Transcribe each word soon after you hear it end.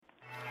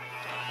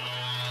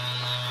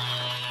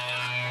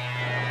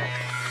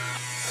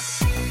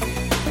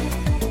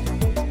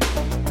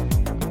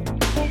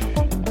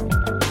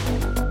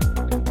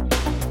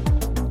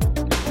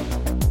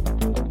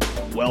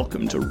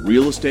Welcome to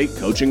Real Estate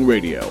Coaching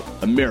Radio,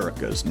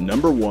 America's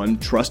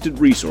 #1 trusted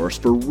resource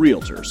for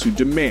realtors who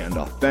demand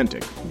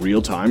authentic,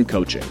 real-time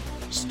coaching.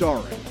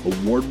 Starring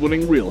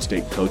award-winning real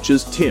estate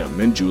coaches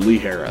Tim and Julie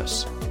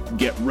Harris.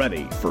 Get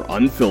ready for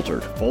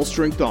unfiltered,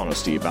 full-strength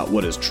honesty about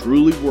what is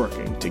truly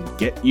working to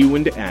get you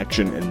into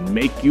action and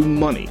make you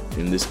money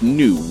in this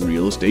new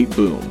real estate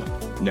boom.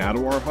 Now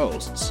to our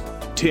hosts,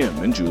 Tim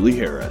and Julie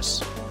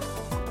Harris.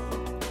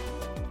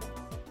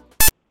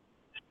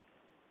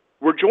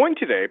 We're joined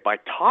today by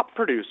top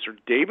producer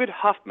David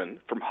Huffman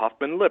from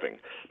Huffman Living,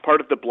 part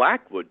of the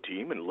Blackwood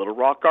team in Little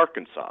Rock,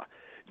 Arkansas.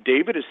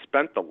 David has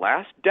spent the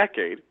last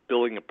decade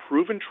building a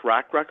proven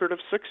track record of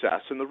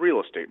success in the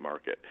real estate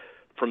market.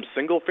 From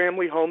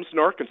single-family homes in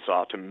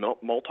Arkansas to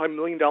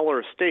multi-million-dollar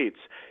estates,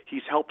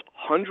 he's helped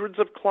hundreds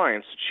of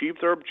clients achieve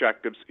their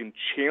objectives in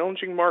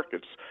challenging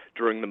markets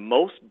during the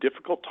most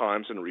difficult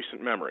times in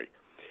recent memory.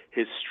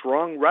 His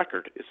strong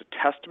record is a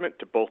testament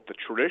to both the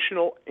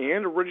traditional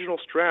and original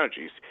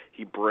strategies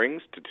he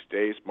brings to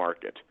today's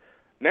market.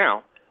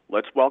 Now,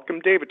 let's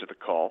welcome David to the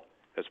call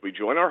as we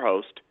join our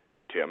host,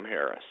 Tim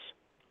Harris.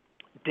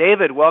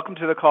 David, welcome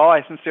to the call.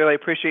 I sincerely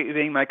appreciate you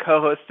being my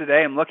co-host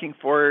today. I'm looking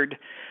forward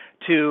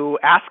to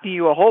asking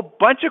you a whole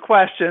bunch of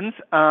questions,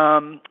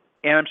 and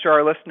I'm sure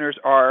our listeners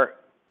are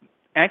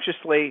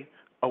anxiously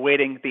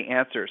awaiting the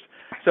answers.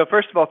 So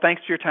first of all,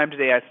 thanks for your time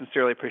today. I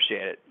sincerely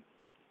appreciate it.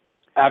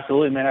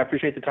 Absolutely, man. I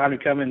appreciate the time to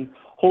come and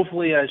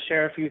hopefully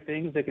share a few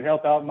things that can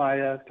help out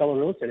my fellow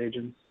real estate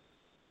agents.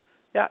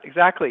 Yeah,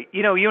 exactly.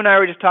 You know, you and I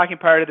were just talking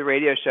prior to the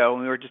radio show,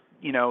 and we were just,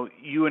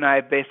 you and I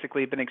have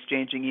basically been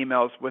exchanging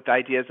emails with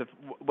ideas of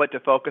what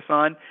to focus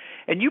on.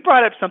 And you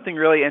brought up something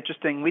really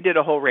interesting. We did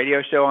a whole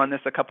radio show on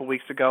this a couple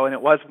weeks ago, and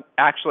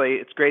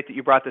it's great that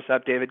you brought this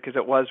up, David, because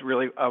it was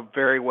really a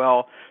very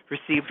well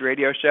received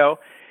radio show.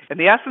 And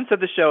the essence of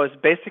the show is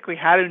basically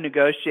how to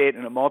negotiate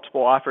in a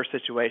multiple offer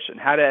situation,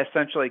 how to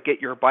essentially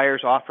get your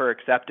buyer's offer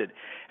accepted.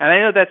 And I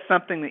know that's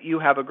something that you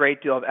have a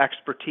great deal of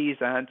expertise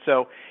on.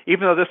 So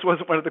even though this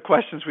wasn't one of the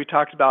questions we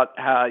talked about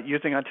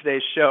using on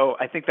today's show,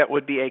 I think that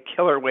would be a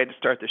killer way to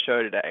start the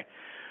show today.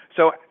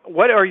 So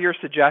what are your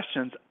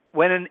suggestions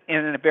when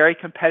in a very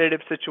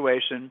competitive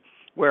situation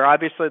where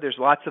obviously there's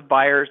lots of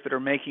buyers that are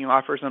making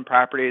offers on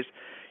properties?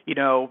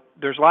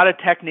 There's a lot of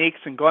techniques,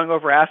 and going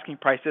over asking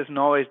price isn't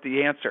always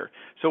the answer.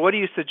 So what do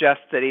you suggest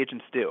that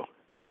agents do?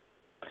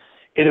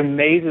 It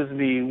amazes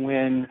me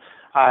when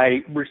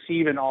I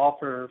receive an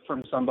offer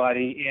from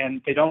somebody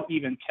and they don't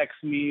even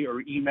text me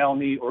or email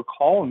me or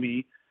call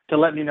me to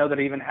let me know that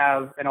I even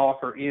have an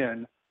offer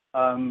in.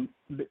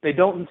 They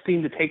don't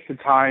seem to take the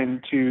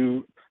time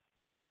to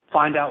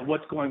find out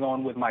what's going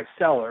on with my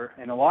seller.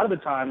 And a lot of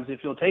the times, if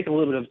you'll take a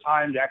little bit of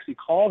time to actually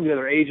call the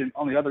other agent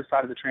on the other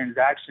side of the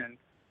transaction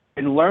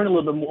and learn a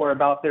little bit more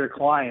about their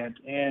client.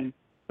 And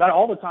not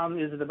all the time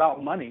is it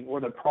about money or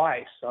the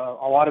price. A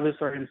lot of us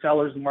are in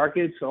sellers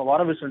markets, so a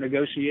lot of us are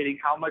negotiating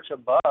how much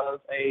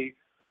above a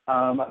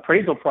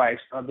appraisal price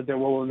that they're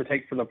willing to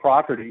take for the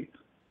property.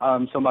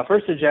 So my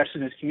first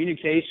suggestion is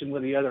communication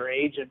with the other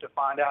agent to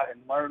find out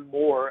and learn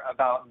more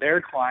about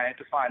their client,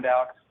 to find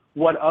out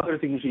what other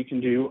things you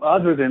can do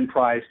other than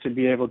price to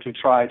be able to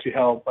try to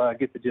help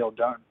get the deal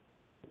done.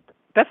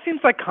 That seems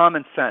like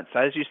common sense,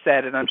 as you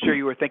said, and I'm sure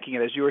you were thinking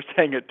it as you were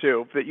saying it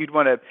too, that you'd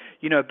want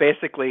to,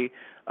 basically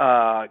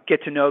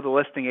get to know the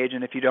listing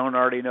agent if you don't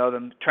already know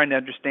them, trying to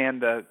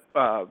understand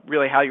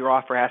really how your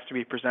offer has to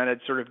be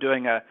presented, sort of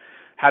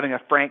having a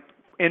frank,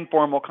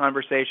 informal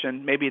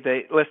conversation. Maybe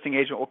the listing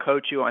agent will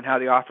coach you on how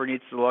the offer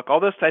needs to look. All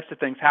those types of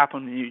things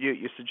happen when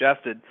you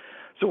suggested.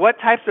 So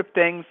what types of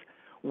things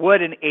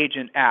would an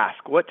agent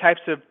ask? What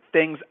types of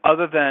things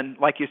other than,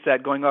 like you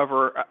said, going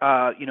over,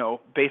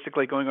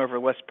 basically going over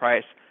list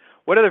price?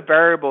 What other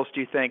variables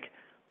do you think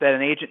that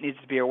an agent needs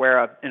to be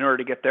aware of in order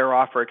to get their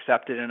offer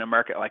accepted in a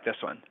market like this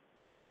one?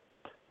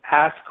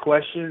 Ask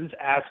questions,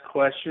 ask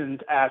questions,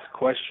 ask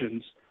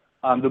questions.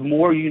 The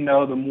more you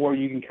know, the more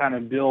you can kind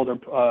of build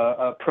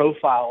a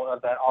profile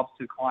of that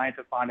opposite client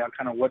to find out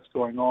kind of what's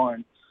going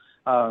on.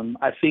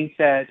 I think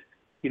that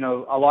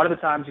a lot of the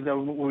times,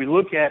 when we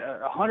look at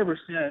 100%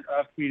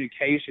 of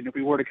communication, if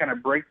we were to kind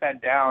of break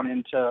that down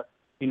into,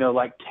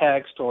 like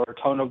text or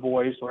tone of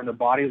voice or into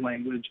body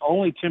language,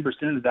 only 10%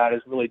 of that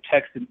is really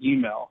text and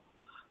email.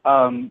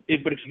 But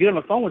if you get on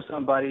the phone with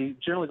somebody,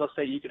 generally they'll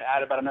say you can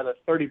add about another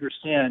 30%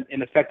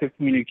 in effective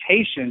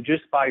communication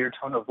just by your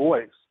tone of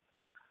voice.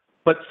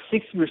 But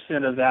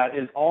 60% of that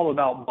is all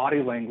about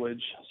body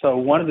language. So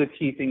one of the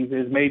key things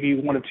is maybe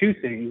one of two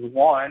things.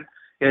 One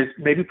is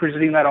maybe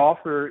presenting that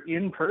offer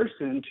in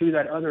person to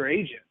that other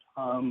agent.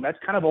 That's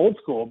kind of old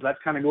school, but that's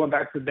kind of going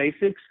back to the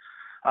basics.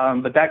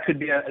 But that could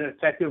be an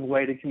effective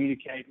way to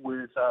communicate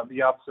with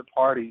the opposite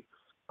party.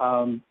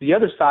 The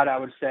other side, I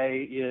would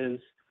say, is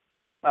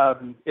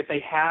if they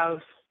have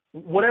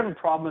whatever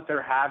problem that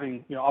they're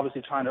having,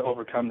 obviously trying to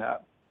overcome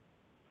that.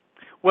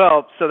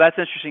 Well, so that's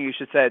interesting.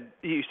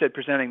 You said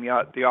presenting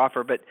the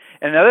offer, but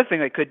another thing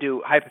they could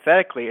do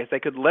hypothetically is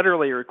they could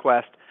literally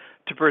request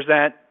to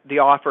present the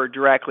offer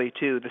directly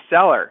to the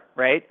seller,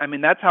 right? I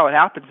mean, that's how it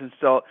happens. And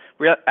still,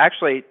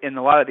 actually, in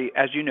a lot of the,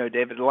 as you know,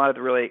 David, a lot of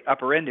the really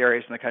upper end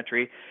areas in the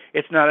country,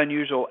 it's not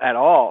unusual at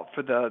all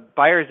for the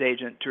buyer's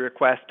agent to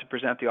request to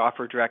present the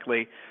offer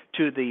directly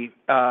to the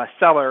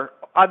seller.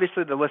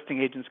 Obviously, the listing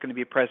agent is going to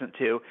be present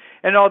too,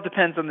 and it all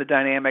depends on the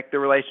dynamic, the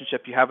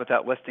relationship you have with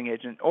that listing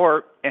agent,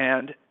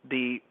 and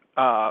the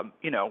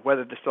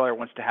whether the seller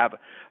wants to have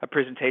a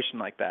presentation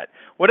like that.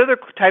 What other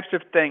types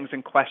of things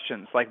and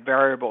questions, like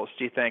variables,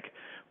 do you think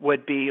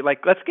would be, like,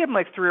 let's give them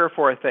like 3 or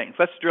 4 things.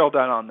 Let's drill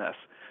down on this.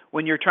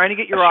 When you're trying to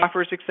get your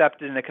offers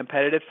accepted in a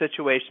competitive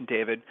situation,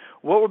 David,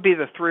 what would be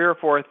the 3 or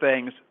 4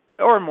 things,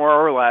 or more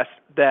or less,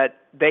 that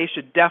they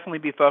should definitely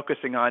be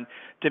focusing on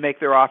to make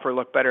their offer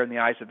look better in the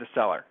eyes of the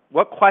seller?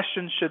 What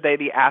questions should they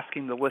be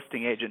asking the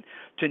listing agent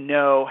to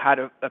know how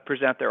to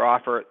present their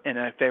offer in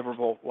a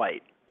favorable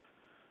light?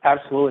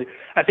 Absolutely.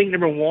 I think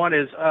number one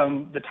is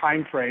the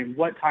time frame.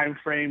 What time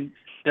frame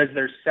does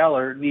their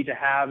seller need to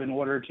have in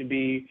order to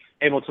be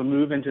able to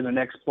move into the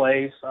next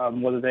place?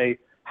 Whether they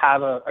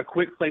have a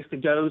quick place to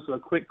go, so a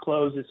quick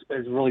close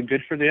is really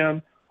good for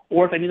them,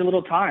 or if they need a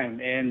little time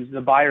and the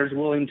buyer's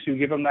willing to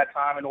give them that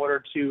time in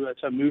order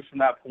to move from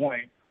that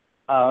point.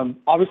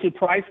 Obviously,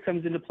 price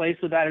comes into place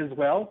with that as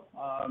well,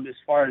 as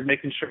far as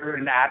making sure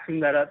and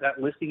asking that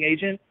listing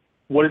agent,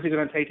 what is it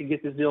going to take to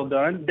get this deal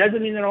done?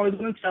 Doesn't mean they're always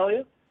going to tell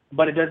you,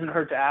 but it doesn't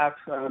hurt to ask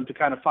to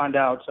kind of find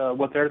out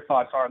what their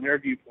thoughts are and their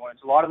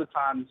viewpoints. A lot of the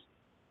times,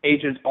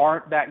 agents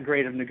aren't that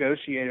great of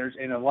negotiators,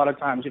 and a lot of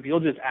times, if you'll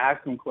just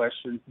ask them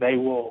questions, they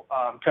will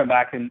come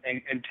back and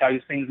tell you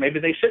things maybe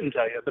they shouldn't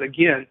tell you. But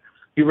again,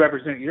 you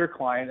represent your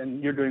client,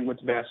 and you're doing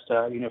what's best,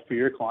 for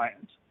your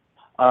clients.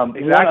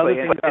 Exactly.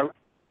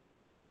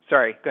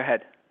 Sorry, go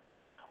ahead.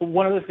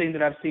 One other thing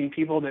that I've seen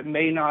people that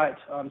may not,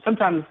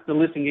 sometimes the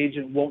listing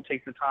agent won't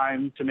take the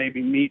time to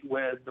maybe meet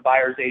with the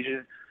buyer's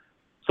agent.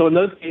 So in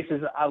those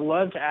cases, I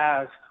love to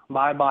ask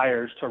my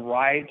buyers to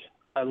write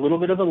a little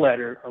bit of a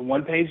letter, a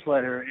 1-page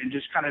letter, and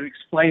just kind of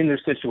explain their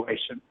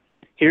situation.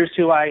 Here's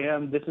who I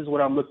am. This is what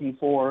I'm looking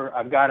for.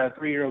 I've got a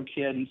 3-year-old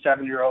kid and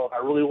 7-year-old.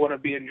 I really want to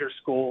be in your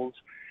schools.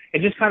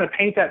 And just kind of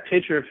paint that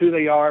picture of who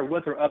they are,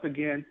 what they're up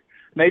against.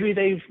 Maybe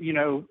they've,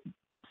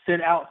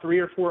 sent out 3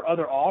 or 4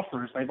 other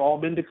offers. They've all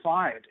been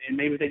declined. And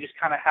maybe they just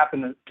kind of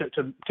happen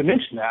to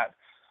mention that.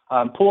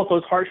 Pull up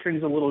those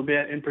heartstrings a little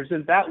bit and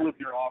present that with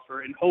your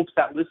offer in hopes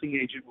that listing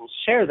agent will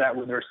share that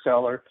with their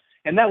seller.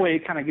 And that way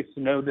it kind of gets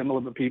to know them a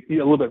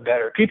little bit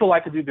better. People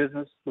like to do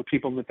business with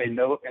people that they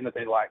know and that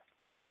they like.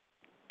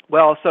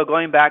 Well, so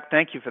going back,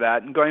 thank you for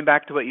that. And going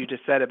back to what you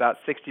just said about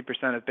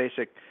 60% of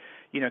basic,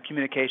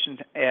 communication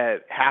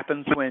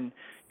happens when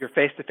you're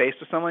face-to-face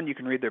with someone. You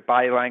can read their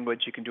body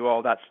language. You can do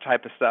all that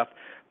type of stuff.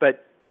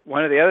 But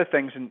one of the other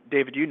things, and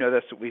David, you know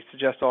this, that we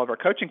suggest all of our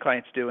coaching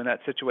clients do in that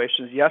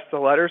situation is, yes, the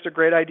letter's a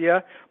great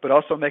idea, but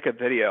also make a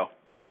video.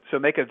 So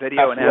make a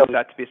video and ask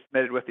that to be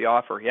submitted with the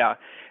offer. Yeah,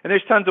 and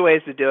there's tons of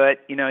ways to do it.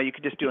 You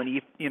could just do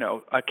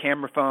a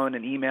camera phone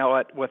and email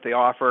it with the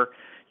offer.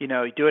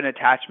 Do an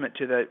attachment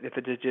to if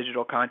it's a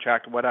digital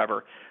contract,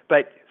 whatever.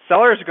 But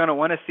sellers are going to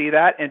want to see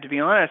that. And to be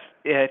honest,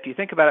 if you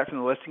think about it from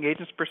the listing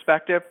agent's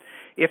perspective,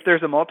 if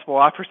there's a multiple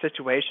offer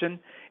situation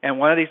and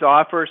one of these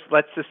offers,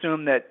 let's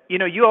assume that,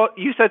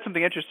 you said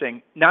something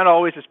interesting. Not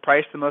always is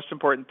price the most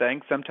important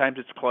thing. Sometimes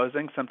it's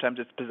closing. Sometimes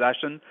it's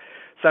possession.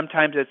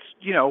 Sometimes it's,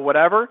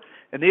 whatever.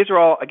 And these are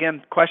all,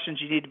 again, questions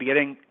you need to be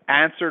getting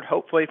answered,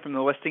 hopefully, from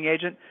the listing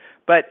agent.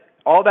 But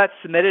all that's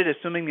submitted,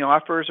 assuming the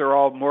offers are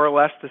all more or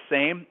less the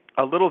same,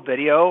 a little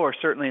video or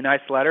certainly a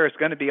nice letter is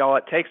going to be all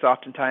it takes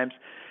oftentimes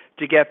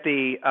to get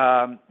the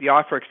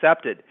offer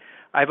accepted.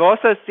 I've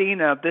also seen,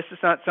 this is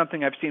not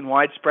something I've seen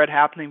widespread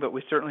happening, but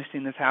we've certainly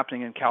seen this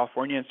happening in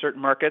California in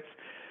certain markets,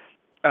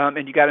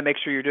 and you got to make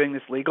sure you're doing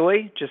this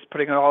legally, just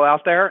putting it all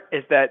out there,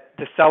 is that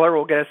the seller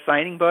will get a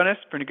signing bonus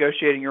for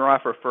negotiating your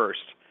offer first.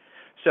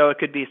 So it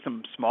could be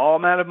some small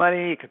amount of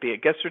money, it could be a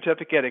gift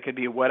certificate, it could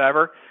be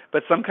whatever,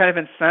 but some kind of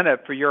incentive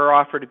for your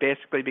offer to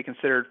basically be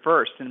considered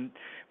first. And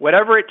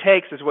whatever it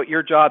takes is what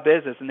your job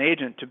is as an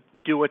agent to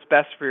do what's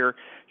best for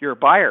your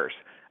buyers.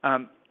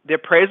 The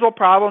appraisal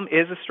problem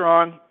is a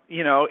strange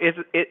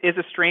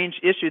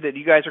issue that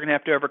you guys are going to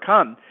have to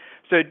overcome.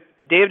 So,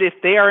 David, if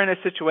they are in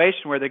a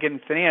situation where they're getting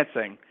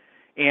financing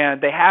and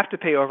they have to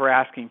pay over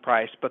asking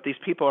price, but these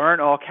people aren't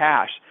all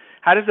cash,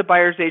 how does the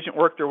buyer's agent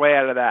work their way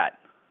out of that?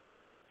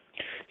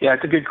 Yeah,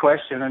 it's a good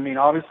question. I mean,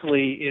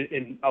 obviously,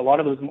 in a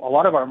lot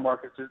of our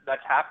markets,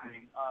 that's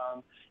happening,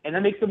 and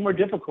that makes it more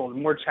difficult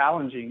and more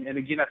challenging. And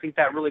again, I think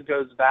that really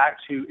goes back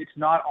to it's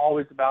not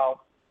always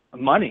about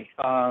money.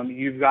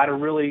 You've got to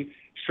really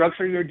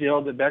structure your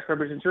deal that best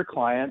represents your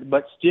client,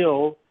 but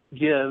still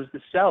gives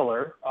the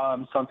seller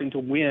something to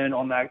win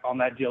on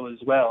that deal as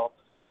well.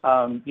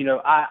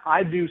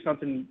 I do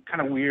something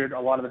kind of weird a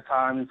lot of the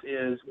times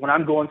is when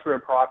I'm going through a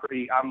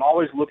property, I'm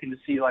always looking to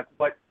see like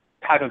what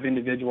type of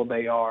individual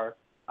they are.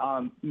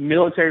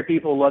 Military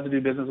people love to do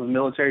business with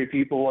military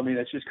people. I mean,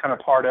 that's just kind of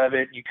part of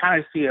it. You kind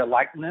of see a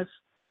likeness,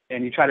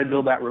 and you try to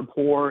build that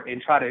rapport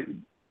and try to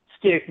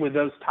stick with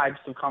those types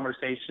of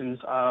conversations,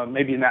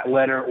 maybe in that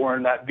letter or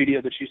in that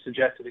video that you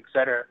suggested, et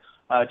cetera,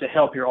 to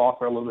help your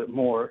offer a little bit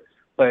more.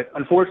 But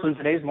unfortunately, in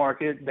today's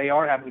market, they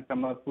are having to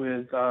come up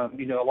with, a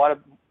lot of,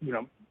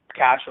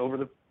 cash over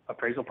the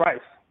appraisal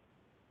price.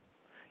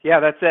 Yeah,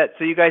 that's it.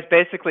 So you guys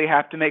basically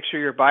have to make sure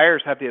your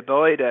buyers have the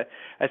ability to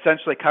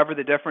essentially cover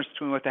the difference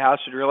between what the house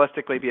should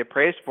realistically be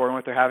appraised for and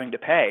what they're having to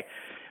pay.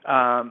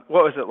 What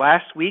was it,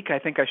 last week? I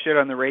think I shared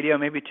on the radio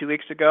maybe 2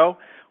 weeks ago,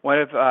 one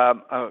of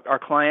our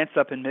clients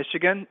up in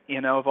Michigan,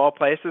 of all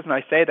places, and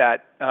I say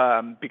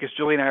that because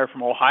Julie and I are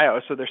from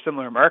Ohio, so they're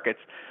similar markets.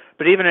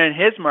 But even in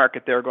his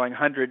market, they were going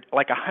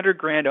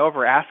 $100,000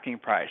 over asking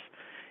price.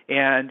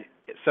 And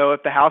so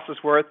if the house is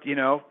worth,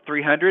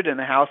 $300,000 and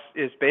the house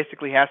is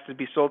basically has to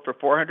be sold for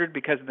 $400,000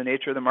 because of the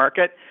nature of the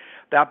market,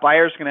 that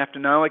buyer is going to have to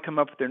not only come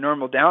up with their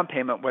normal down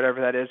payment, whatever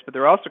that is, but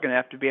they're also going to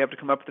have to be able to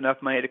come up with enough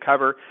money to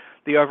cover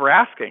the over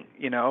asking.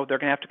 They're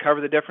going to have to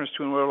cover the difference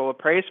between what it'll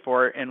appraise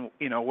for and,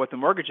 what the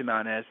mortgage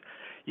amount is.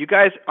 You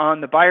guys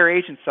on the buyer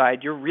agent side,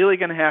 you're really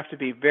going to have to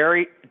be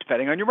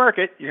depending on your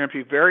market, you're going to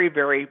have to be very,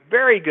 very,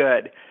 very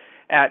good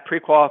at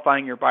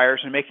pre-qualifying your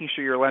buyers and making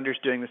sure your lender's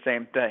doing the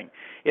same thing.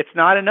 It's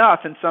not enough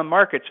in some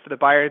markets for the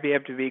buyer to be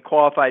able to be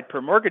qualified per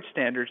mortgage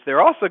standards.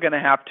 They're also going to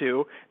have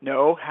to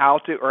know how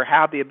to or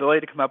have the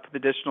ability to come up with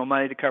additional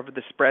money to cover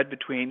the spread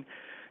between,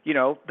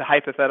 the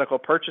hypothetical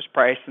purchase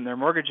price and their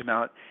mortgage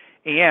amount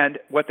and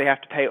what they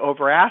have to pay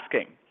over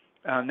asking.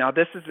 Now,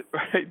 this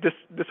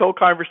whole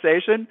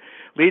conversation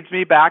leads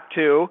me back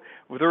to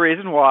the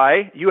reason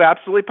why you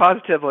absolutely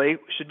positively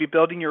should be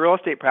building your real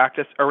estate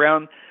practice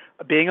around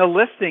being a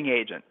listing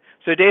agent.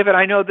 So, David,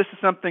 I know this is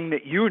something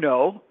that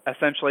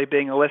essentially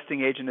being a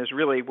listing agent is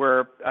really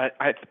where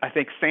I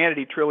think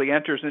sanity truly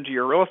enters into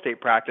your real estate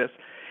practice.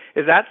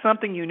 Is that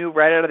something you knew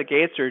right out of the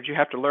gates, or did you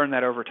have to learn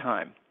that over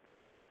time?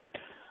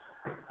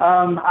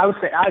 I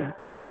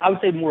would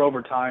say more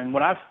over time.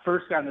 When I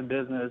first got in the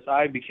business,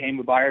 I became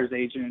a buyer's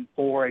agent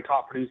for a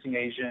top producing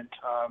agent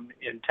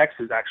in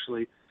Texas,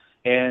 actually.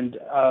 And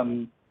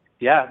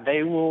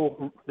they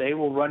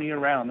will run you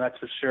around, that's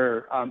for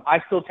sure. I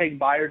still take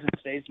buyers in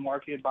today's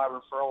market by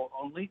referral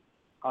only.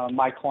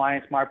 My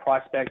clients, my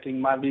prospecting,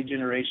 my lead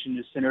generation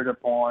is centered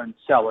upon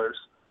sellers.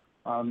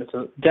 It's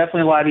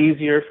definitely a lot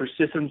easier for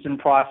systems and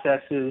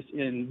processes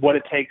in what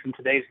it takes in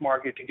today's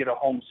market to get a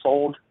home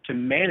sold to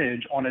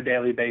manage on a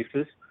daily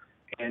basis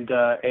and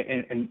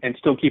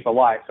still keep a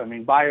life. I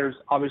mean, buyers,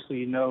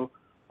 obviously,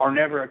 are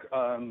never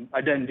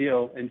a done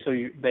deal until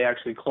they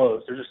actually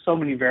close. There's just so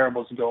many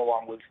variables to go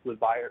along with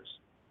buyers.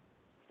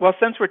 Well,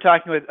 since we're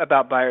talking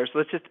about buyers,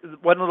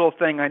 one little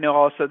thing. I know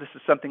also this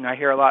is something I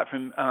hear a lot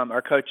from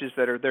our coaches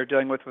that they're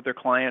dealing with their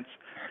clients.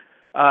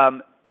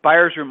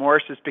 Buyer's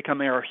remorse is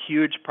becoming a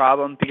huge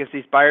problem because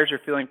these buyers are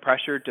feeling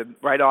pressured to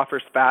write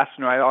offers fast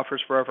and write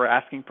offers for over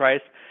asking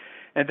price.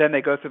 And then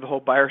they go through the whole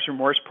buyer's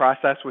remorse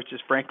process, which is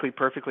frankly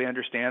perfectly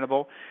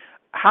understandable.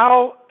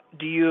 How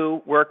do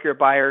you work your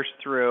buyers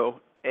through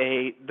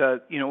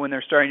when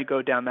they're starting to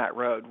go down that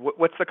road?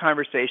 What's the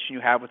conversation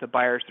you have with the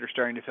buyers that are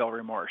starting to feel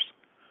remorse?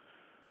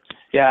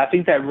 Yeah, I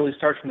think that really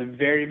starts from the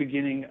very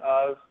beginning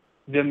of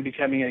them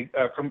becoming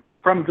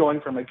from going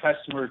from a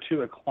customer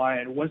to a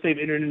client. Once they've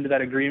entered into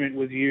that agreement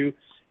with you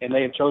and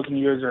they have chosen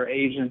you as their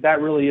agent,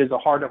 that really is a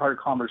heart-to-heart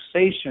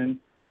conversation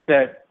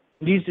that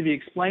needs to be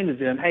explained to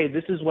them. Hey,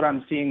 this is what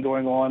I'm seeing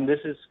going on. This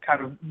is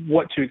kind of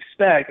what to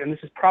expect, and this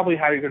is probably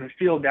how you're going to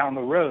feel down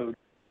the road.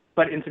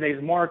 But in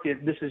today's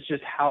market, this is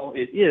just how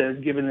it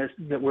is, given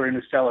that we're in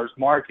a seller's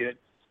market.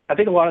 I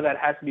think a lot of that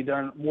has to be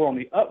done more on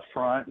the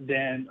upfront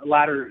than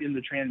later in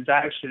the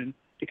transaction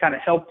to kind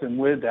of help them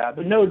with that.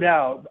 But no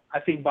doubt,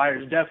 I think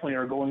buyers definitely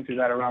are going through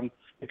that around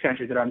the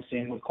country that I'm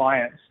seeing with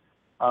clients.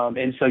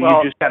 And so you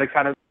just got to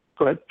kind of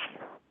go ahead.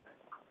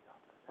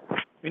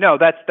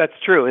 That's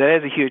true. That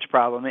is a huge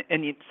problem.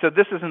 And so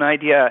this is an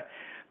idea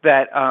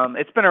that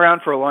it's been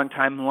around for a long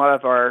time. A lot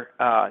of our,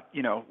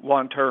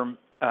 long-term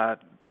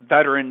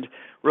veteran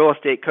real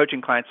estate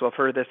coaching clients will have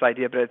heard of this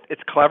idea, but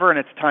it's clever and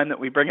it's time that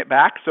we bring it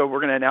back. So we're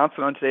going to announce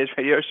it on today's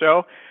radio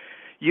show.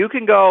 You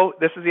can go,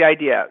 this is the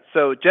idea.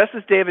 So just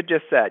as David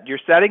just said, you're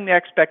setting the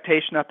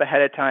expectation up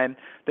ahead of time,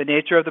 the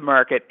nature of the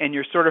market, and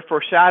you're sort of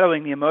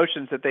foreshadowing the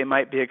emotions that they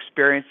might be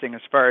experiencing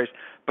as far as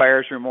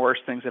buyer's remorse,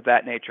 things of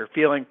that nature,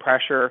 feeling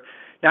pressure,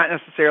 not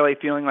necessarily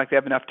feeling like they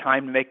have enough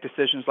time to make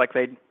decisions like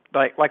they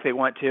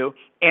want to.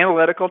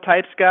 Analytical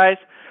types, guys,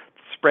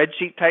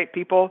 spreadsheet type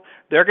people,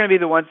 they're going to be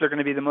the ones that are going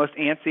to be the most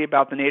antsy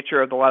about the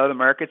nature of a lot of the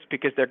markets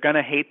because they're going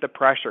to hate the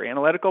pressure.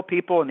 Analytical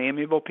people and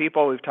amiable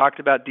people, we've talked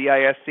about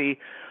DISC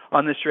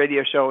on this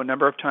radio show a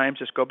number of times.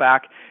 Just go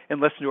back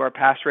and listen to our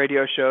past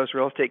radio shows.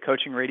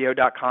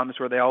 realestatecoachingradio.com is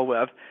where they all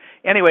live.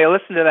 Anyway,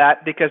 listen to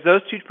that because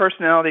those two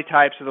personality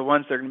types are the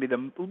ones that are going to be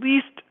the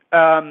least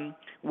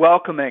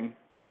welcoming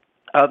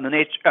of the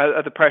nature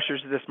of the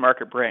pressures that this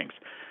market brings.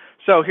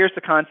 So here's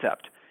the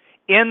concept.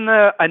 in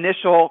the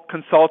initial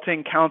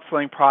consulting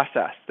counseling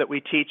process that we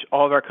teach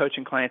all of our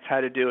coaching clients how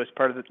to do as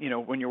part of the,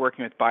 when you're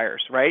working with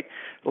buyers, right?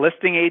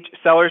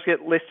 Sellers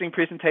get listing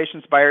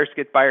presentations, buyers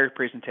get buyer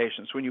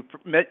presentations. When you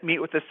meet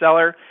with the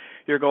seller,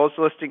 your goal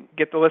is to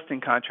get the listing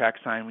contract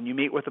signed. When you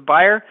meet with a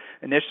buyer,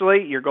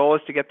 initially, your goal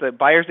is to get the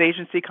buyer's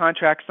agency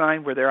contract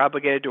signed where they're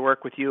obligated to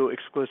work with you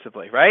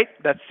exclusively, right?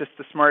 That's just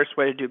the smartest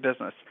way to do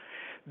business.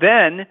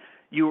 Then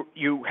you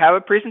have a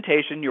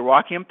presentation, you're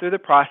walking them through the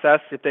process.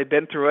 If they've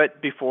been through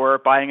it before,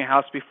 buying a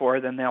house before,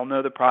 then they'll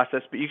know the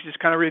process, but you can just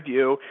kind of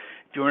review.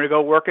 If you want to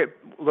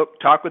go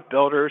talk with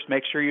builders,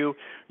 make sure you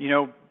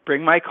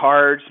bring my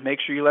cards, make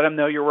sure you let them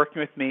know you're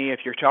working with me. If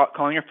you're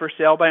calling it for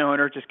sale by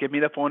owner, just give me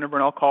the phone number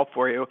and I'll call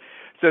for you.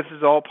 So this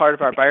is all part of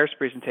our buyer's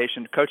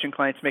presentation, coaching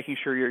clients, making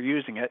sure you're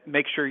using it,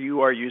 make sure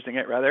you are using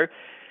it rather,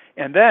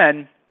 and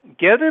then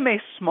give them a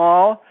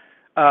small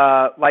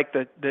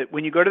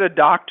when you go to the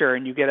doctor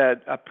and you get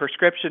a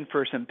prescription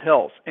for some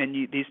pills, and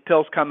these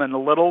pills come in a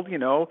little,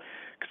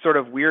 sort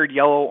of weird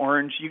yellow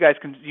orange.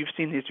 You've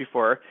seen these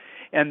before.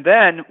 And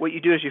then what you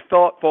do is you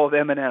fill it full of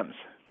M&Ms.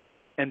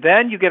 And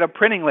then you get a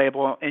printing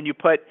label and you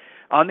put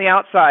on the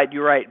outside,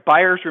 you write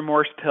buyer's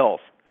remorse pills.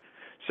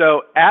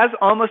 So as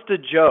almost a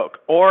joke,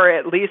 or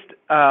at least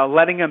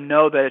letting them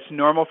know that it's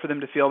normal for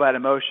them to feel that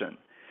emotion,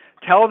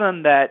 tell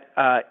them that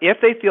if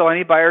they feel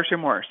any buyer's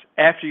remorse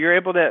after you're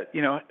able to,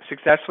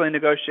 successfully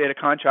negotiate a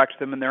contract with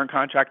them and they're in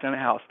contract on a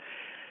house,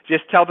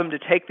 just tell them to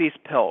take these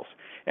pills.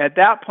 And at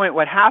that point,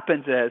 what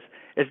happens is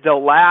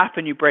they'll laugh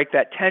and you break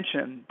that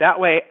tension. That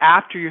way,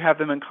 after you have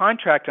them in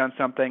contract on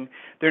something,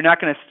 they're not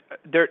going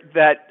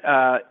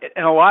to.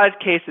 In a lot of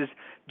cases,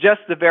 just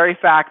the very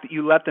fact that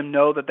you let them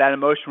know that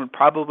emotion would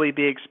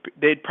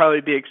they'd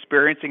probably be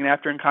experiencing it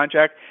after in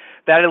contract,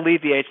 that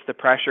alleviates the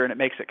pressure and it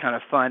makes it kind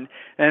of fun.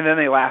 And then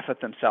they laugh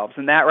at themselves.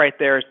 And that right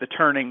there is the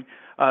turning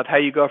of how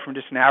you go from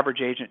just an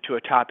average agent to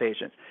a top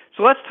agent.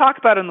 So let's talk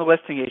about on the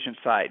listing agent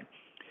side.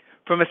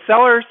 From a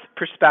seller's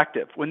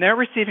perspective, when they're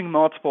receiving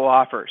multiple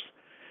offers,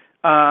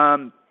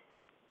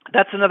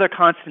 that's another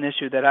constant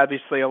issue that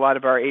obviously a lot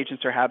of our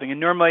agents are having. And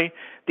normally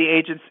the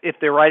agents, if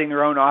they're writing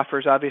their own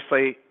offers,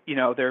 obviously,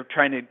 they're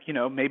trying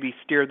to, maybe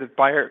steer the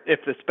buyer,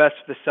 if it's best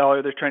for the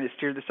seller, they're trying to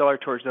steer the seller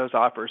towards those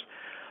offers.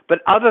 But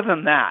other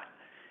than that,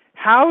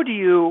 how do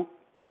you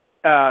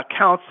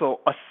counsel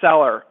a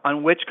seller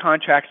on which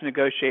contracts to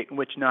negotiate and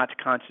which not to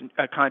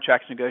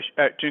contracts to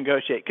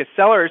negotiate? Because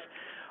sellers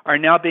are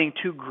now being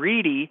too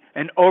greedy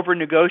and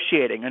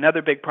over-negotiating.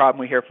 Another big problem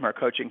we hear from our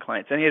coaching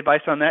clients. Any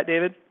advice on that,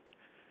 David?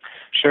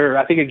 Sure.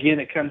 I think, again,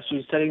 it comes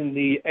to setting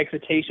the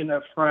expectation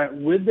up front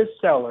with the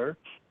seller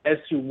as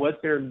to what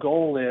their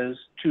goal is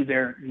to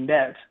their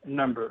net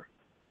number.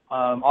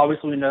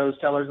 Obviously, we know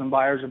sellers and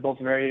buyers are both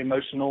very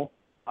emotional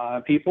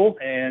people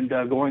and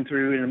going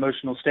through an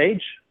emotional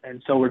stage.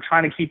 And so we're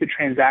trying to keep it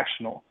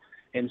transactional.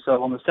 And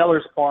so on the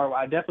seller's part,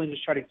 I definitely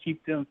just try to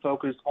keep them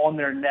focused on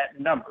their net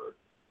number.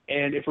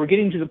 And if we're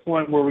getting to the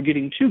point where we're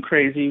getting too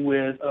crazy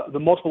with the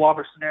multiple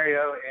offer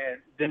scenario and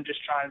them just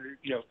trying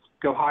to,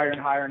 go higher and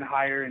higher and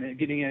higher and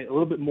getting it a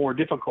little bit more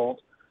difficult,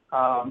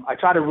 I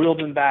try to reel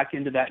them back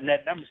into that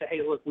net number and say,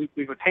 hey, look,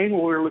 we've attained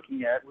what we were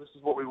looking at. This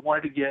is what we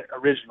wanted to get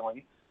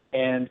originally.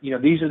 And,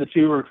 these are the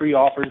 2 or 3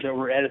 offers that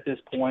we're at this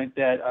point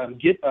that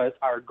get us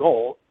our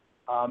goal.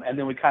 And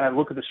then we kind of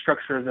look at the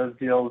structure of those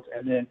deals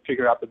and then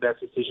figure out the best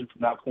decision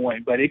from that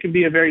point. But it can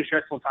be a very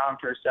stressful time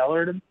for a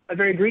seller and a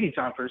very greedy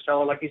time for a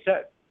seller, like you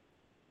said.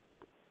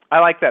 I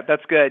like that.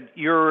 That's good.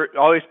 You're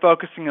always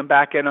focusing them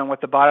back in on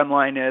what the bottom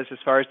line is as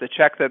far as the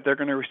check that they're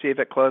going to receive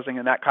at closing,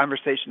 and that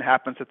conversation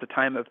happens at the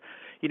time of,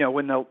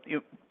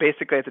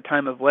 basically at the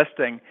time of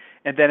listing.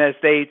 And then if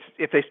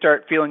they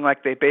start feeling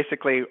like they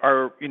basically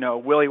are,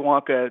 Willy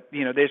Wonka,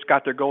 they just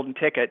got their golden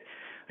ticket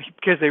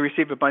because they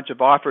received a bunch of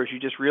offers, you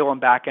just reel them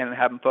back in and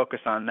have them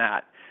focus on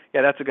that.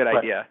 Yeah, that's a good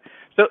idea.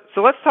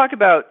 So let's talk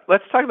about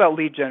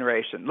lead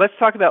generation. Let's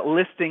talk about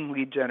listing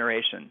lead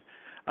generation.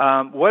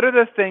 What are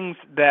the things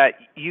that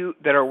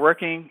are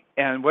working,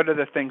 and what are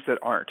the things that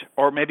aren't,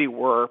 or maybe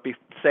were,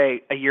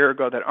 say, a year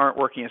ago that aren't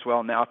working as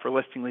well now for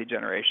listing lead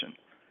generation?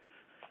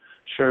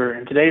 Sure.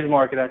 In today's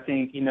market, I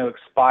think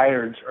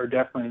expireds are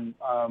definitely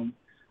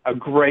a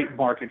great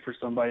market for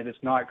somebody that's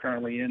not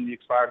currently in the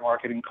expired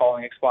market and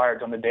calling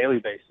expireds on a daily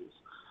basis.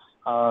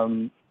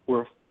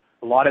 We're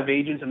a lot of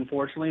agents,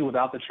 unfortunately,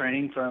 without the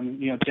training from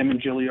Tim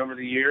and Julie over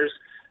the years,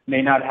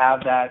 may not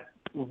have that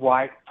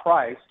right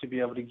price to be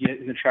able to get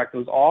and attract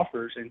those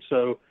offers. And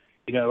so,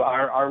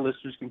 our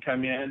listeners can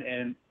come in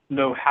and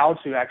know how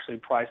to actually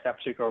price that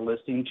particular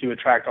listing to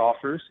attract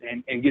offers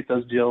and get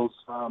those deals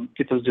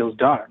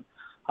done.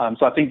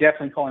 So I think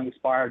definitely calling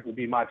expired would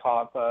be my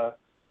top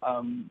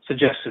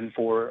suggestion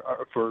for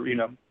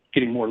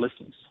getting more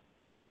listings.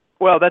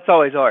 Well, that's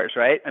always ours,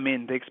 right? I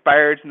mean, the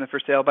expireds and the for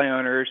sale by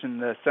owners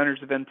and the centers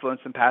of influence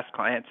and past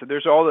clients. So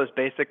there's all those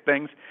basic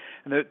things.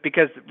 And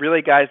because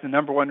really, guys, the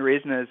number one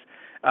reason is,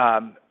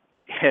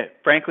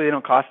 frankly, they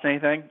don't cost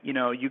anything.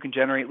 You can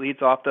generate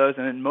leads off those.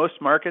 And in most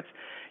markets,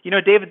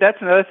 David, that's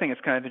another thing that's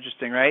kind of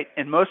interesting, right?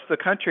 In most of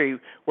the country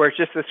where it's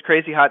just this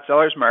crazy hot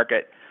seller's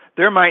market,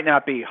 There might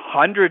not be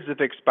hundreds of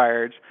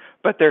expireds,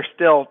 but there's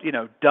still,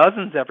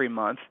 dozens every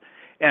month.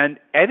 And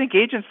I think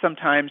agents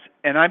sometimes,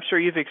 and I'm sure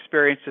you've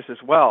experienced this as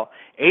well,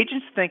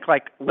 agents think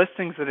like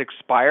listings that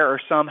expire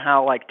are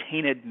somehow like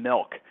tainted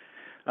milk.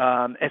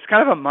 It's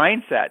kind of a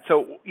mindset.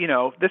 So,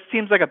 this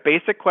seems like a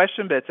basic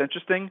question, but it's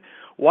interesting.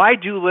 Why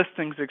do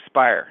listings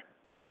expire?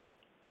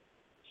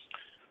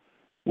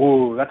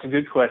 Whoa, that's a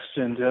good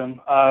question, Jim.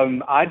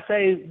 I'd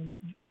say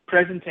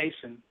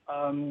presentation.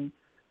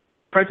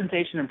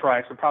 Presentation and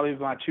price are probably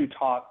my two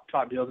top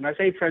deals. And I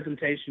say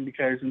presentation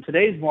because in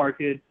today's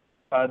market,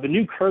 the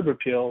new curb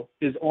appeal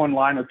is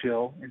online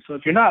appeal. And so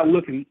if you're not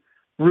looking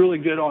really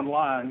good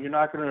online, you're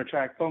not going to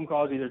attract phone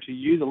calls either to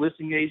you, the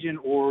listing agent,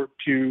 or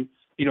to,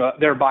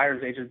 their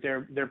buyer's agent,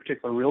 their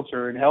particular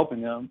realtor, and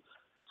helping them.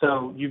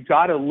 So you've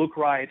got to look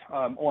right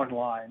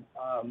online.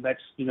 That's,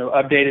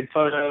 updated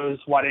photos,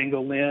 wide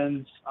angle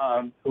lens,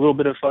 a little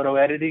bit of photo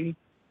editing,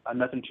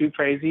 nothing too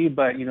crazy,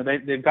 but,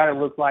 they've got to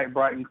look light,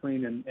 bright, and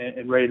clean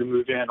and ready to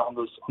move in on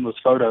those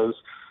photos.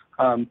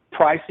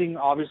 Pricing,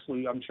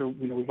 obviously, I'm sure,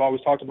 we've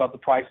always talked about the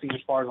pricing as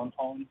far as on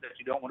homes, that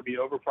you don't want to be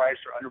overpriced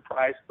or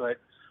underpriced, but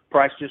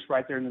price just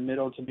right there in the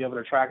middle to be able to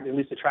attract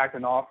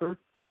an offer.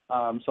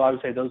 So I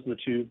would say those are the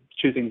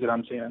two things that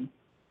I'm seeing.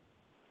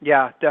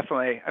 Yeah,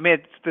 definitely. I mean,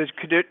 it's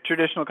the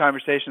traditional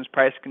conversations,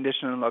 price,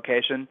 condition, and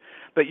location.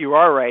 But you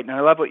are right, and I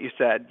love what you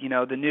said.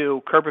 The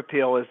new curb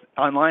appeal is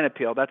online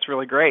appeal. That's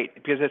really great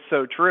because it's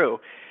so true.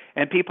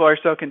 And people are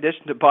so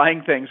conditioned to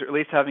buying things, or at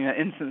least having an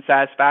instant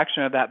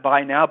satisfaction of that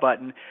buy now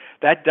button.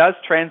 That does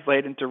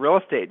translate into real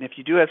estate. And if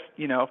you do have,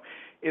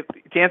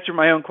 to answer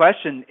my own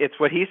question, it's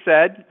what he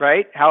said,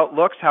 right? How it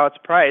looks, how it's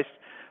priced.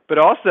 But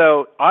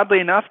also, oddly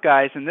enough,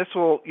 guys, and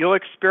you'll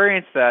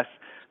experience this,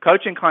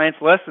 coaching clients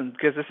listen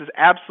because this is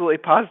absolutely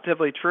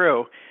positively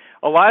true.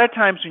 A lot of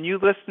times when you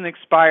list an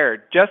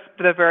expired, just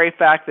the very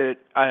fact that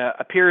it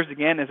appears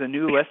again as a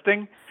new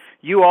listing,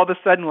 you all of a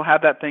sudden will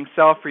have that thing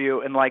sell for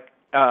you in like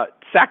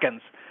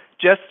seconds,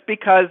 just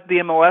because the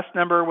MLS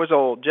number was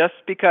old, just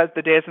because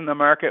the days in the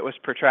market was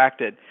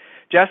protracted,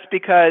 just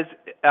because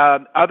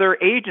other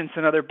agents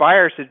and other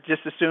buyers had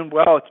just assumed,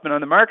 well, it's been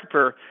on the market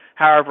for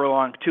however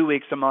long, 2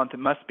 weeks, a month, it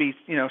must be,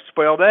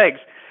 spoiled eggs.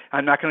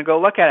 I'm not going to go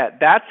look at it.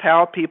 That's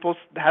how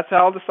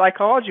the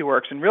psychology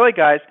works. And really,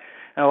 guys,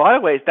 in a lot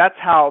of ways, that's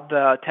how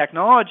the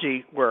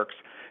technology works.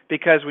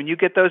 Because when you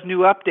get those new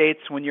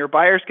updates, when your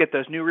buyers get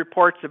those new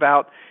reports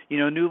about,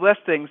 new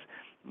listings,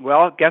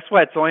 well, guess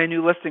what? It's only a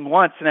new listing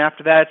once, and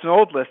after that, it's an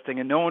old listing,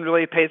 and no one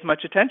really pays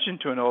much attention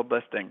to an old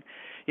listing.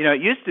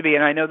 It used to be,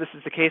 and I know this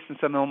is the case in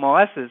some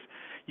MLSs,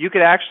 you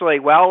could actually,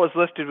 while it was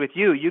listed with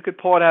you could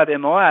pull it out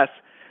of the MLS,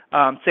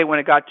 say when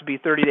it got to be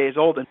 30 days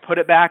old, and put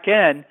it back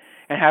in,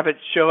 and have it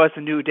show us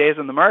the new days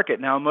on the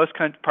market. Now, in most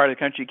part of the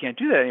country, you can't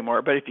do that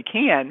anymore. But if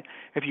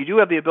you do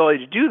have the ability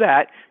to do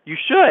that, you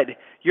should.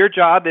 Your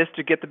job is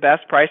to get the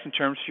best price and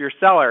terms for your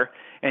seller.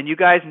 And you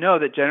guys know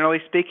that generally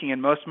speaking,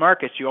 in most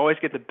markets, you always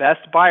get the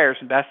best buyers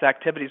and best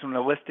activities when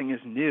a listing is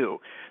new.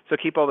 So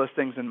keep all those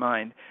things in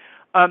mind.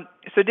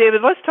 So,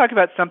 David, let's talk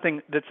about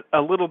something that's a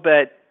little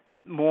bit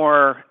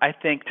more, I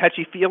think,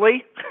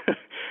 touchy-feely.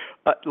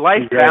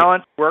 Life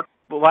balance, work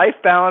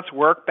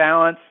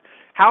balance.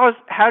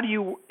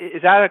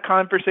 Is that a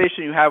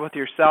conversation you have with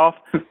yourself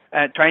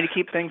trying to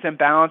keep things in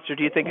balance, or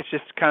do you think it's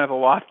just kind of a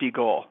lofty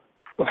goal?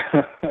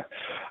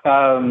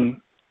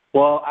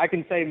 Well, I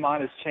can say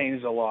mine has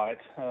changed a lot.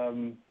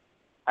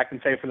 I can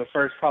say for the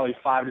first probably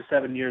 5 to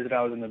 7 years that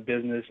I was in the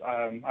business,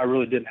 I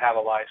really didn't have a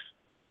life.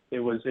 It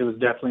was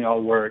definitely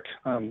all work.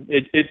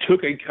 It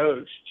took a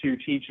coach to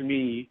teach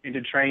me and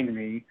to train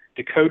me,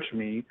 to coach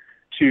me,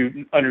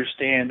 to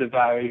understand the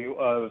value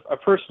of a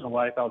personal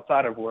life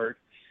outside of work.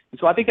 And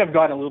so I think I've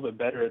gotten a little bit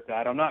better at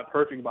that. I'm not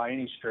perfect by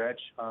any stretch.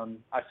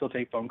 I still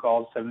take phone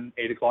calls 7,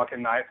 8 o'clock at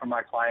night from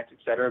my clients, et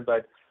cetera.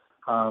 But,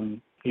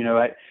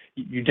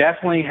 you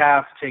definitely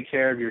have to take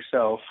care of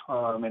yourself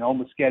and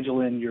almost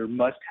schedule in your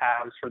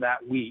must-haves for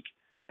that week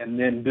and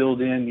then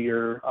build in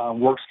your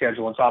work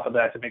schedule on top of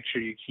that to make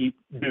sure you keep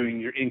doing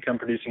your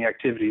income-producing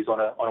activities on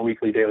a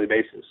weekly, daily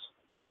basis.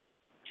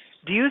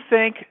 Do you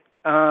think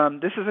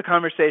this is a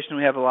conversation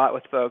we have a lot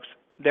with folks?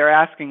 They're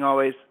asking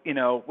always,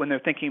 when they're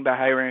thinking about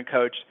hiring a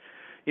coach,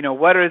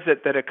 what is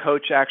it that a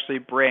coach actually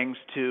brings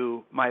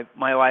to my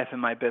life and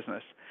my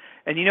business?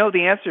 And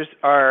the answers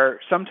are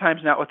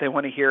sometimes not what they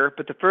want to hear,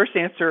 but the first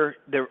answer,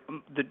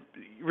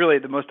 really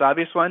the most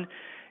obvious one,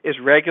 is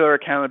regular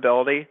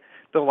accountability.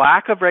 The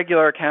lack of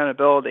regular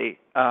accountability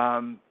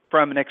from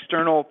an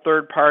external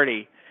third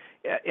party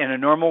in a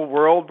normal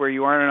world where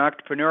you aren't an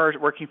entrepreneur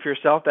working for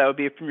yourself, that would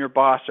be from your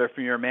boss or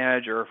from your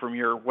manager or from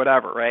your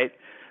whatever, right?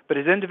 But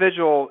as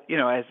individual,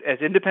 as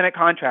independent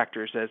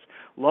contractors, as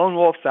lone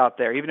wolves out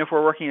there, even if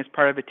we're working as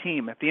part of a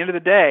team, at the end of the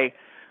day,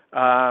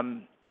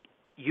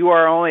 you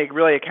are only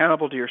really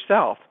accountable to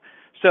yourself.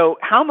 So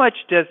how much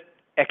does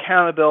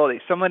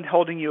accountability, someone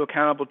holding you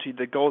accountable to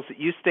the goals that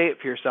you state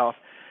for yourself,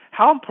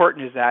 how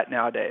important is that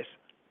nowadays?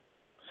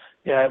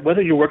 Yeah,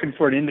 whether you're working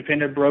for an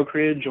independent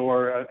brokerage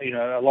or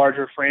a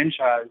larger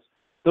franchise,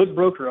 those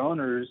broker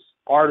owners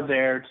are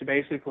there to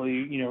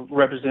basically,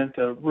 represent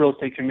the real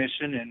estate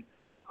commission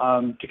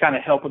and to kind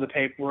of help with the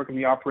paperwork and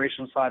the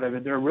operational side of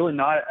it. They're really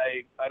not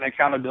an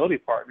accountability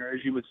partner,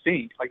 as you would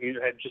think, like you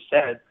had just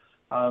said.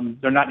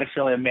 They're not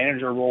necessarily a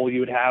manager role you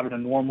would have in a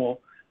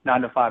normal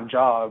 9-to-5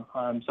 job.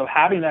 So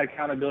having that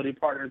accountability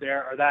partner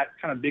there, or that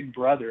kind of big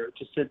brother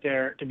to sit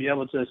there, to be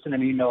able to send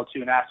an email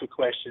to and ask a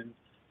question,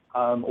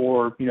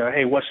 or,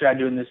 hey, what should I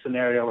do in this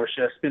scenario, or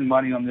should I spend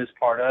money on this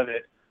part of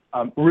it,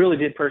 really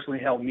did personally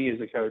help me as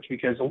a coach,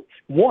 because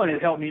one,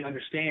 it helped me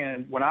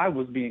understand when I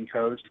was being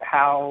coached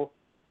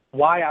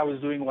why I was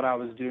doing what I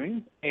was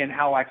doing and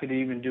how I could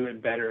even do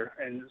it better.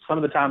 And some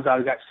of the times I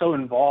got so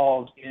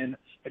involved in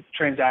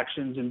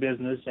transactions and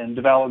business and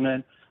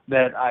development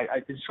that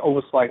it's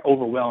almost like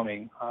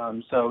overwhelming.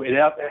 So it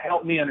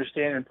helped me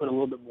understand and put a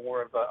little bit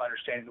more of an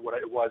understanding of what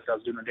it was that I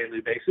was doing on a daily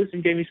basis,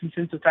 and gave me some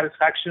sense of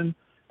satisfaction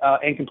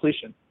and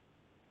completion.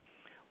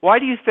 Why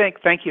do you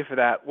think, thank you for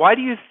that, why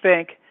do you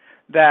think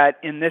that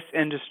in this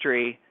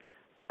industry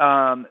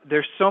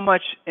there's so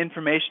much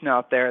information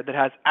out there that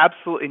has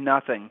absolutely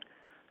nothing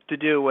to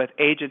do with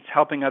agents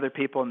helping other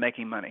people and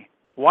making money?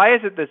 Why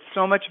is it that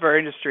so much of our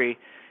industry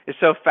is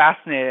so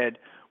fascinated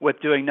with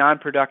doing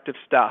non-productive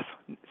stuff,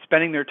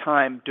 spending their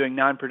time doing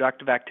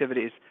non-productive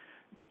activities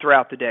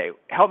throughout the day?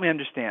 Help me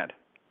understand.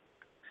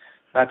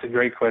 That's a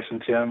great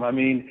question, Tim. I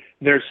mean,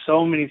 there's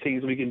so many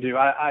things we can do.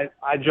 I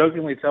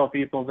jokingly tell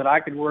people that I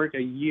could work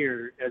a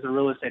year as a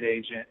real estate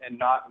agent and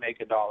not make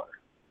 $1.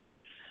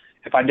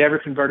 If I never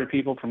converted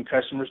people from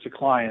customers to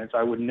clients,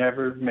 I would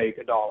never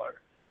make $1.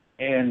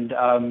 And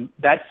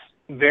that's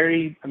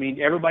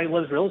everybody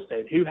loves real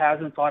estate. Who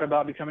hasn't thought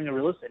about becoming a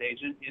real estate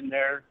agent in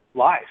their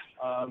life?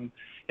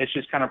 It's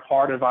just kind of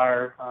part of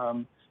our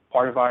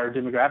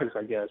demographics,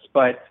 I guess.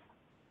 But,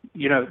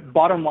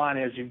 bottom line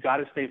is you've got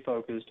to stay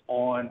focused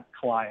on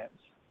clients,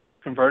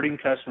 converting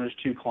customers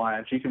to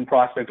clients. You can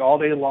prospect all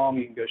day long.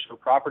 You can go show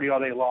property all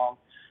day long.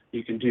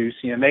 You can do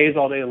CMAs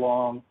all day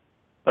long.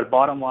 But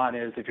bottom line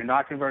is, if you're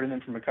not converting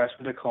them from a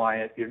customer to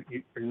client, you're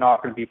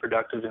not going to be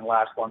productive and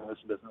last long in this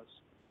business.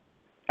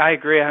 I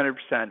agree 100%.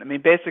 I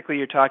mean, basically,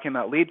 you're talking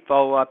about lead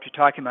follow-up. You're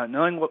talking about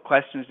knowing what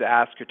questions to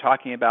ask. You're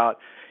talking about,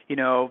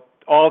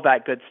 all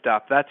that good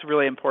stuff. That's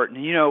really important.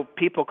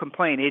 People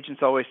complain.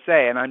 Agents always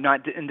say, and I'm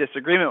not in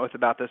disagreement with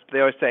about this, but they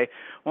always say,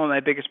 well, my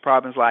biggest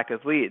problem is lack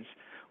of leads.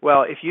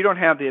 Well, if you don't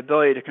have the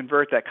ability to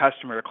convert that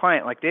customer to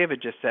client, like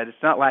David just said,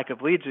 it's not lack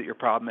of leads that your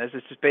problem is.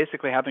 It's just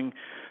basically having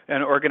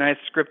an organized,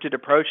 scripted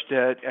approach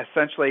to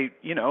essentially,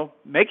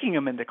 making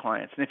them into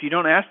clients. And if you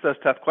don't ask those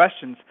tough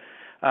questions,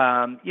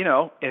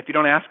 if you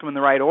don't ask them in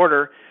the right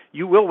order,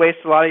 you will waste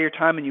a lot of your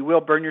time and you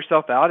will burn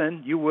yourself out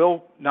and you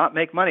will not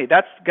make money.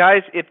 That's,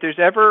 guys, if there's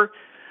ever,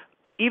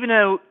 even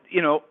though,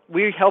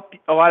 we help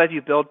a lot of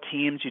you build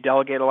teams, you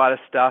delegate a lot of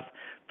stuff,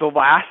 the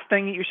last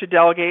thing that you should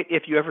delegate,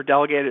 if you ever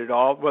delegate it at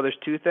all, well, there's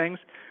two things.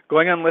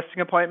 Going on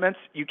listing appointments,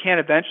 you can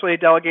eventually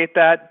delegate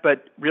that,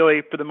 but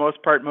really, for the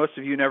most part, most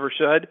of you never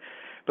should.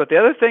 But the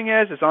other thing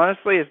is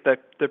honestly, the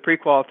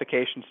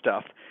pre-qualification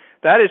stuff.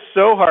 That is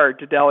so hard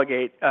to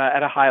delegate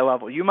at a high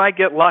level. You might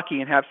get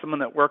lucky and have someone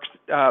that works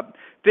 50%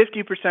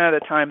 of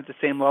the time at the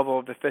same level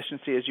of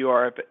efficiency as you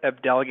are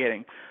of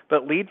delegating.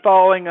 But lead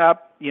following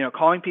up,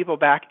 calling people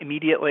back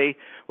immediately,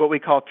 what we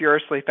call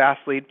furiously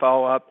fast lead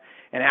follow-up,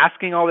 and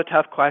asking all the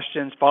tough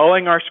questions,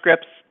 following our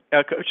scripts,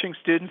 coaching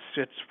students.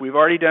 We've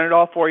already done it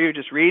all for you.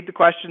 Just read the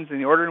questions in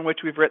the order in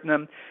which we've written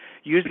them.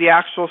 Use the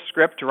actual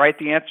script to write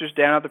the answers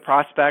down of the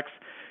prospects.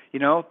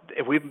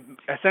 If we've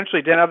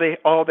essentially done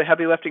all the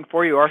heavy lifting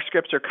for you, our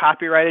scripts are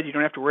copyrighted. You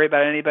don't have to worry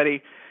about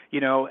anybody,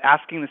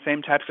 asking the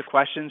same types of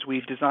questions.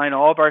 We've designed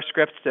all of our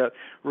scripts to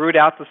root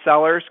out the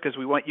sellers because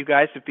we want you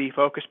guys to be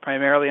focused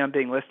primarily on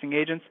being listing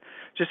agents.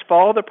 Just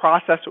follow the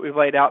process that we've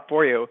laid out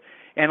for you.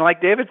 And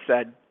like David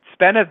said,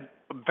 spend a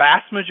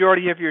vast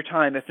majority of your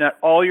time, if not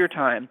all your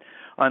time,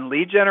 on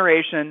lead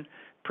generation,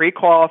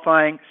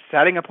 pre-qualifying,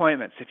 setting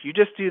appointments. If you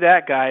just do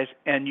that, guys,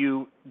 and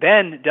you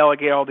then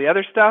delegate all the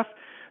other stuff,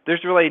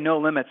 there's really no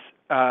limits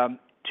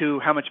to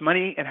how much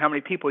money and how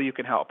many people you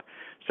can help.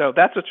 So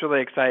that's what's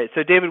really exciting.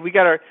 So, David, we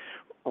got to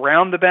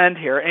round the bend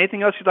here.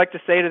 Anything else you'd like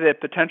to say to the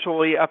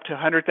potentially up to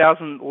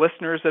 100,000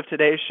 listeners of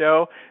today's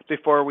show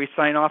before we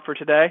sign off for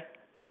today?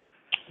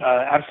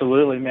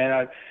 Absolutely, man.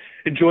 I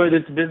enjoy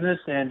this business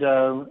and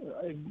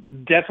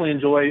definitely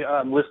enjoy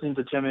listening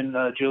to Tim and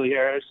Julie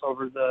Harris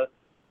over the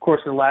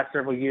course of the last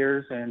several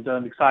years, and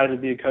I'm excited to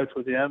be a coach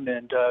with them.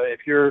 And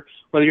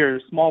whether you're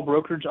a small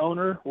brokerage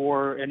owner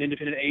or an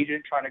independent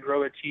agent trying to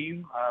grow a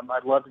team,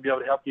 I'd love to be able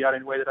to help you out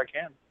any way that I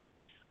can.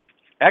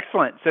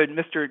 Excellent. So,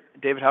 Mr.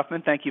 David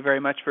Huffman, thank you very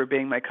much for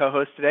being my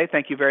co-host today.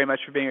 Thank you very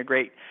much for being a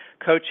great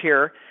coach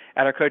here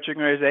at our coaching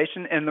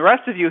organization. And the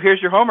rest of you,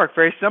 here's your homework.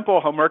 Very simple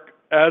homework,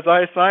 as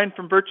I assign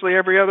from virtually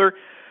every other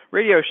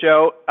radio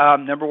show.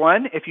 Number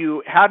one, if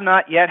you have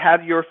not yet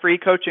had your free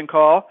coaching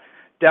call,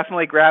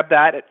 definitely grab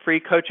that at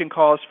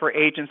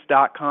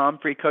freecoachingcallsforagents.com,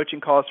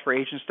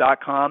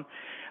 freecoachingcallsforagents.com.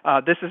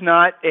 This is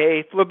not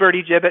a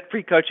flibberty-gibbet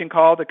free coaching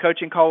call. The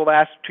coaching call will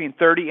last between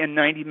 30 and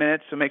 90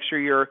 minutes, so make sure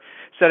you're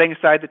setting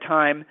aside the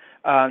time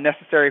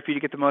necessary for you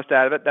to get the most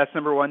out of it. That's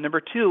number one.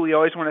 Number two, we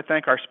always want to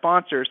thank our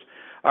sponsors.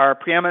 Our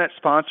preeminent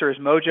sponsor is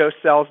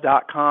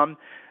mojosells.com.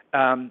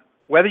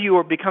 Whether you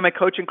will become a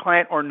coaching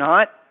client or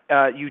not,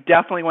 you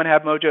definitely want to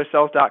have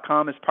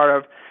mojosells.com as part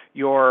of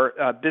your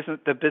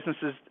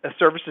businesses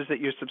services that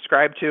you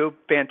subscribe to.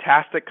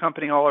 Fantastic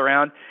company all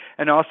around,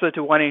 and also to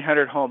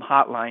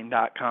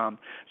 1-800-HOME-HOTLINE.com.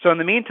 So in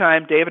the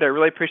meantime, David, I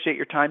really appreciate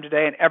your time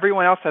today, and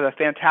everyone else have a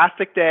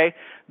fantastic day.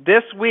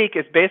 This week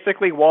is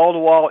basically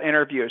wall-to-wall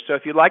interviews. So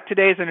if you like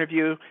today's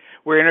interview,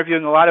 we're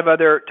interviewing a lot of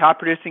other top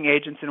producing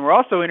agents, and we're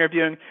also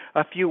interviewing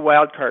a few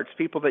wild cards,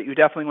 people that you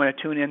definitely want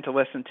to tune in to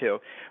listen to.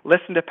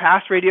 Listen to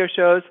past radio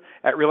shows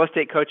at Real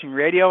Estate Coaching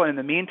Radio. And in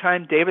the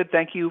meantime, David,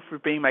 thank you for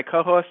being my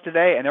co-host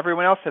today, and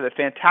everyone else have a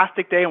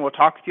fantastic day, and we'll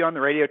talk with you on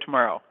the radio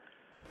tomorrow.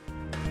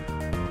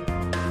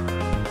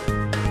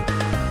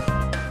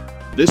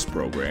 This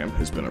program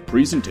has been a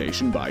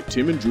presentation by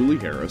Tim and Julie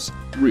Harris,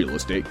 Real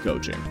Estate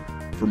Coaching.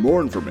 For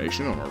more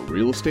information on our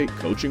real estate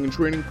coaching and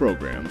training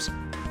programs,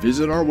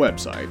 visit our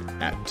website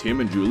at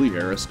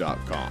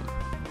timandjulieharris.com.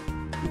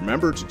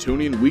 Remember to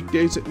tune in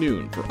weekdays at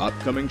noon for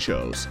upcoming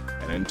shows,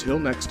 and until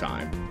next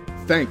time,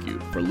 thank you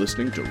for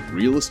listening to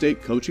Real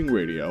Estate Coaching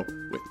Radio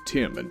with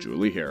Tim and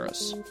Julie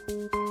Harris.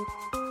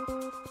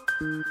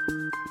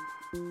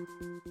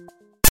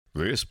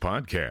 This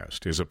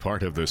podcast is a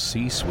part of the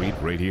C-Suite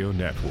Radio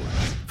Network.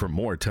 For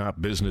more top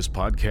business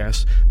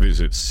podcasts,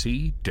 visit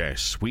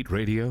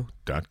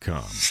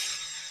c-suiteradio.com.